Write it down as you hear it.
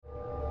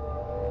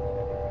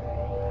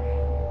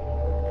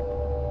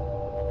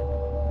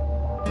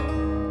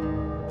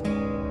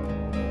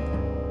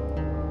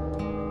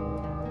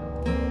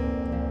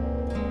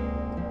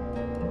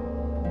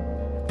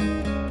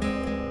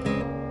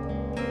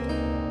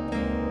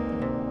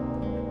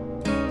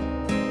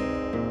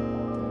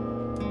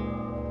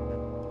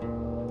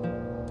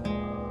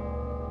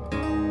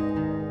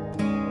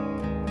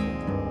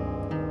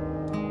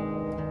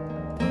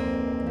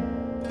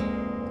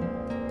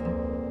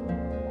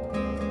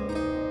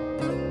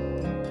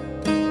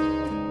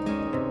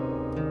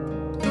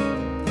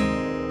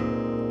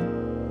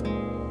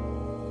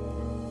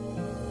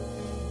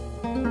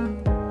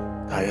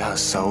下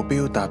手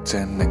錶，踏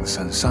正凌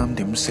晨3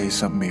點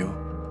40秒。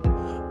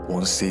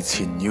往事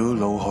纏繞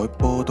腦海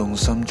波動，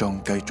心臟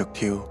繼續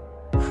跳。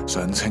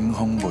想清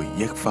空回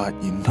憶，發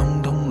現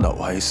通通留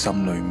喺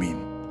心裏面。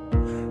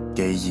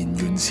既然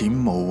原淺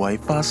無謂，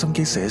花心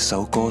機寫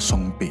首歌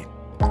送別。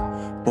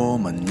波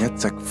紋一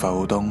直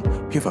浮動，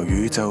漂浮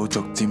宇宙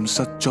逐漸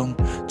失蹤，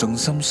重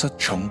心失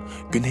重，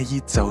捲起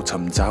衣袖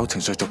尋找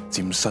情緒逐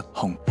漸失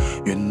控。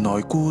原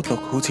來孤獨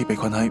好似被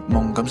困喺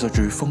夢，感受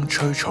住風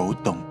吹草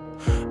動。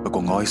不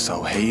過哀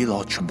愁喜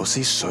樂，全部思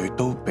緒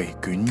都被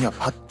捲入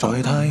黑洞。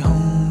在太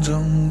空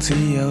中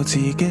只有自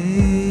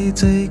己，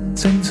寂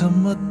靜沉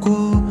默過，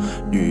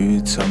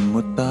如沉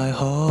沒大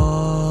海，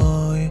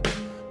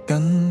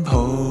緊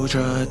抱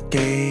着記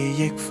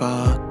憶發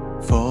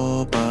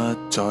火，不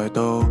再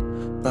都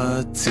不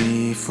知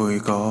悔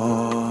改。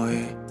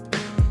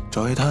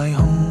在太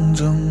空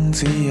中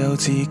只有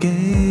自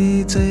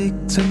己，寂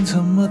靜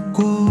沉默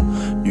過，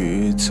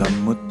如沉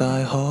沒大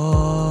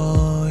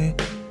海，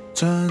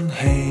將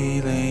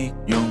氣力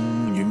用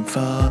完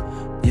化，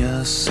一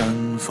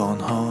身放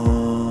開。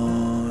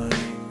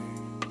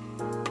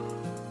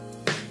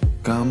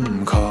感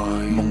慨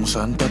夢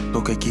想得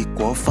到嘅結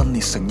果分裂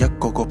成一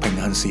個個平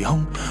行時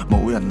空，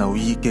冇人留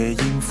意嘅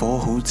煙火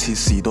好似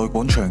時代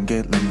廣場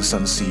嘅凌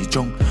晨時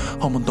鐘，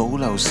渴望倒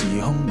流時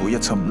空，每日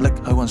沉溺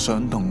喺幻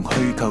想同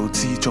虛構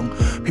之中，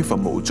漂浮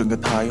無盡嘅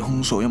太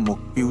空，所有目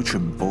標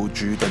全部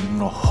注定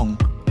落空。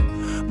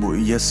每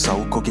一首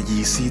歌嘅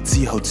意思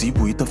之後只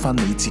會得返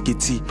你自己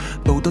知，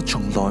道德從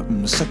來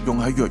唔適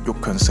用喺弱肉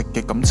強食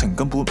嘅感情，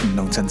根本唔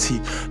能層次，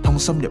痛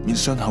心入面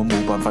傷口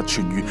冇辦法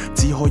痊愈，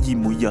只可以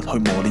每日去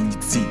磨練意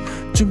志，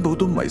尊寶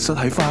都迷失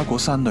喺花果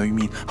山裏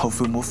面，後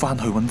悔冇返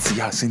去揾紫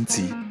霞先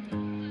知。睇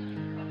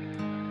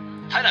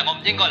嚟我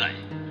唔應該嚟，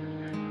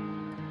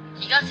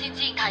而家先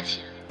知已經太遲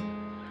啦。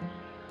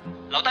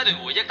留低段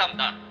回憶得唔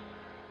得？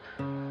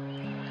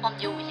我唔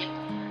要回憶，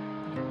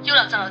要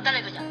留就留低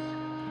你個人。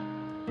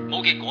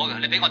冇結果嘅，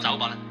你俾我走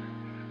吧啦。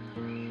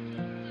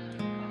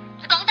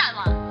你講大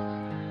話，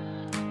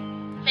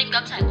你唔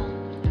敢錫我，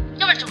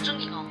因為你仲中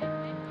意我。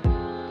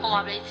我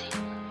話俾你知，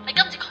你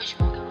今次拒絕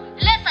我嘅話，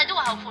你呢一世都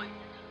會後悔。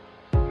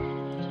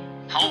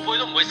後悔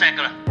都唔會錫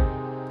噶啦，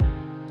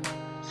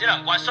只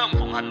能怪相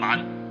逢恨晚，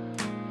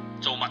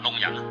做物弄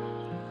人啊。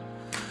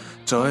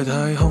在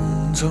太空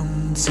中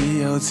只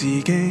有自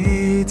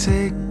己，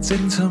寂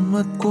靜沉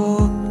默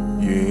過，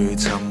如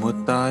沉沒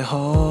大海。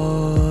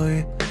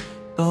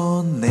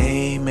當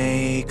你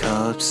未及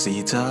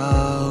時找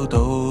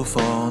到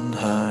方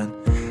向，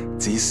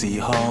只是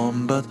看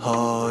不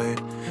開，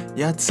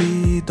也知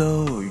道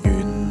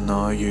原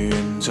來緣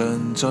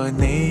盡在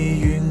你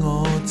與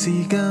我之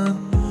間，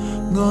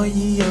愛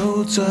已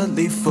有着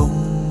裂縫，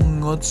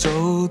我早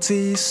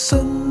知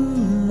深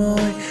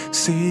愛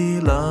是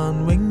難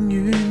永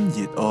遠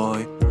熱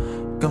愛，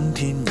今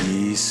天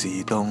已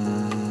是冬。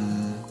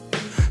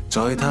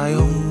在太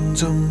空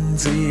中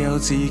只有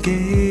自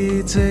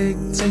己，寂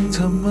靜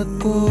沉默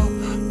過，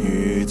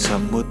如沉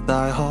沒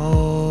大海。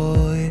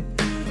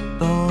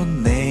當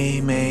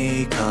你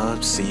未及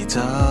時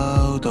找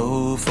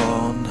到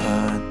方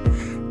向，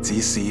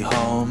只是看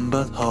不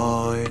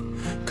開，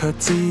卻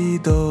知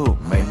道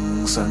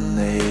明晨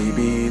離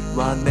別，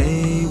話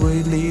你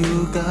會了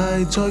解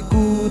在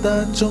孤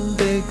單中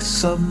的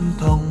心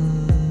痛，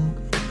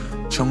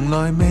從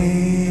來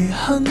未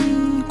哼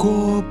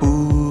過半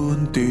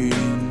段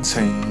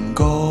情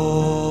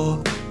歌，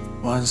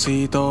還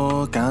是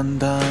多簡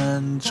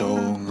單做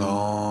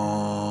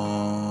我。